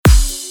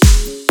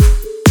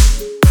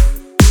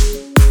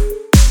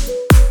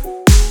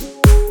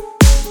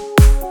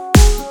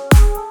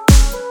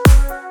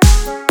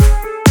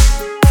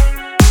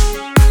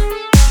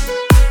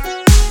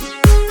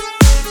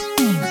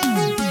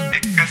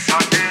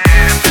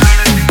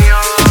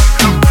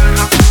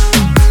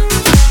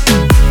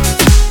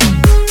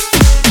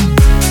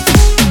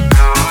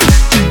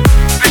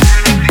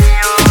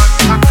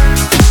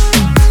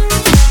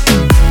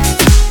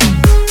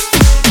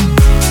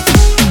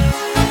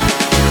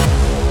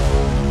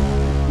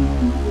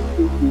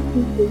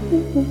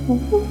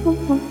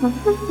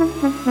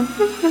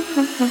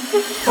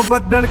ਉਹ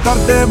ਬੱਦਲ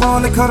ਕਰਦੇ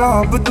ਮੌਲ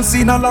ਖਰਾਬ,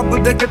 ਤੁਸੀਂ ਨਾ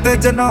ਲੱਭਦੇ ਕਿਤੇ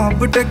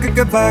ਜਨਾਬ। ਟਿਕ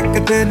ਕੇ ਬੈ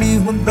ਕਿਤੇ ਨਹੀਂ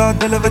ਹੁੰਦਾ,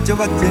 ਦਿਲ ਵਿੱਚ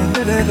ਵੱਜੇ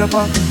ਮੇਰੇ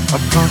ਰਬਾ।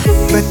 ਅੱਖਾਂ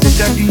ਵਿੱਚ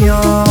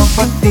ਜਗੀਆਂ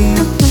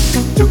ਬੱਤੀਆਂ,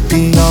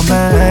 ਚੁੱਕੀਆਂ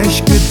ਮੈਂ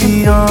ਇਸ਼ਕ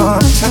ਦੀਆਂ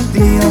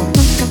ਛੱਤੀਆਂ।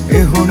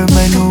 ਇਹ ਹੁਣ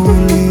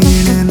ਮੈਨੂੰ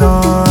ਲੀਨ ਨਾ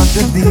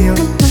ਦਿੰਦੀਆਂ,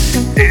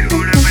 ਇਹ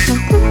ਹੁਣ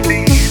ਮੈਨੂੰ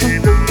ਲੀਨ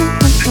ਨਾ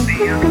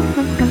ਦਿੰਦੀਆਂ।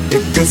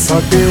 ਇੱਕ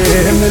ਸਾਡੇ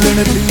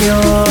ਮਿਲਣ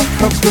ਦੀਆਂ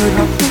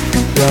ਖਬਰਾਂ,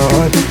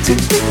 ਪਿਆਰ ਚ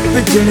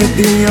ਭਿੱਜਣ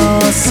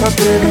ਦੀਆਂ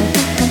ਸਬਰਾਂ।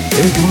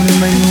 ਇਹ ਹੁਣ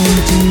ਮੈਨੂੰ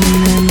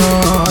ਜੀਣ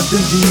ਨਾ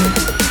ਦਿੰਦੀਆਂ,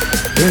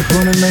 ਇਹ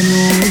ਹੁਣ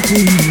ਮੈਨੂੰ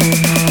ਜੀਣ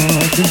ਨਾ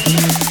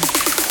ਦਿੰਦੀਆਂ।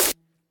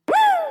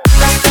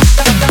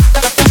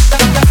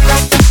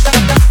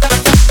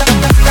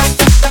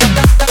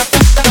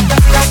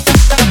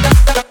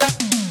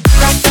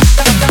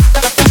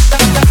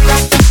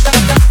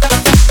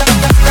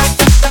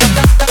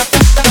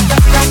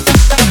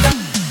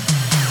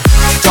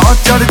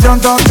 ਚੜ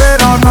ਜਾਂਦਾ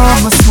ਤੇਰਾ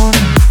ਨਾਮ ਸੁਣ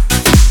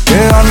ਕੇ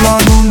ਅੱਲਾ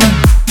ਨੂੰ ਮੈਂ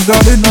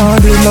ਗੜ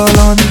ਨਾਲ ਲਾ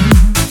ਲਾਂਦੀ।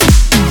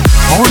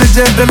 ਹੁਣ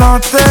ਜੇ ਦਿਲਾਂ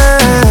ਤੇ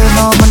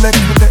ਨਾਮ ਲਿਖ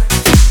ਦੇ,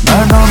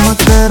 ਮੈਂ ਨਾਮ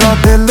ਤੇਰਾ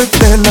ਦਿਲ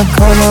ਤੇ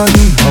ਲਿਖਾ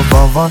ਲਾਂਗੀ।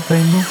 ਹਵਾਵਾਂ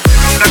ਤੈਨੂੰ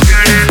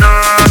ਲੱਗਣੇ ਨਾ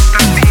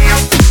ਤੰਦੀਆਂ,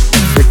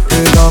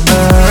 ਫਿਕਰਾਂ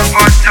ਮੈਂ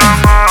ਵਾਜਾਂ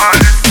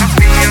ਮਾਰ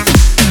ਸਕਦੀਆਂ।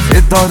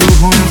 ਇਹ ਦਾਰੂ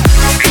ਹੁਣ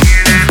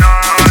ਪੀਣੇ ਨਾ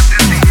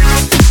ਦਿੰਦੀਆਂ,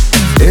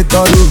 ਇਹ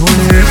ਦਾਰੂ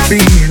ਹੁਣ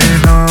ਪੀਣੇ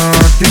ਨਾ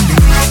ਦਿੰਦੀਆਂ।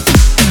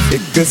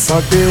 ਇੱਕ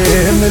ਸਾਡੇ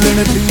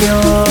ਮਿਲਣ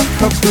ਦੀਆਂ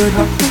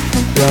ਖਬਰਾਂ,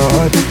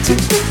 ਪਿਆਰ ਚ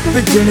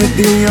ਭਿੱਜਣ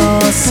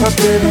ਦੀਆਂ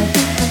ਸਬਰਾਂ।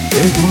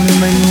 ਇਹ ਹੁਣ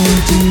ਮੈਨੂੰ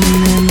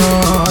ਜੀਣ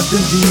ਨਾ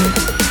ਦਿੰਦੀਆਂ,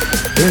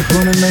 ਇਹ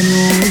ਹੁਣ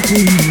ਮੈਨੂੰ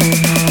ਜੀਣ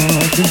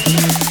ਨਾ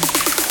ਦਿੰਦੀਆਂ।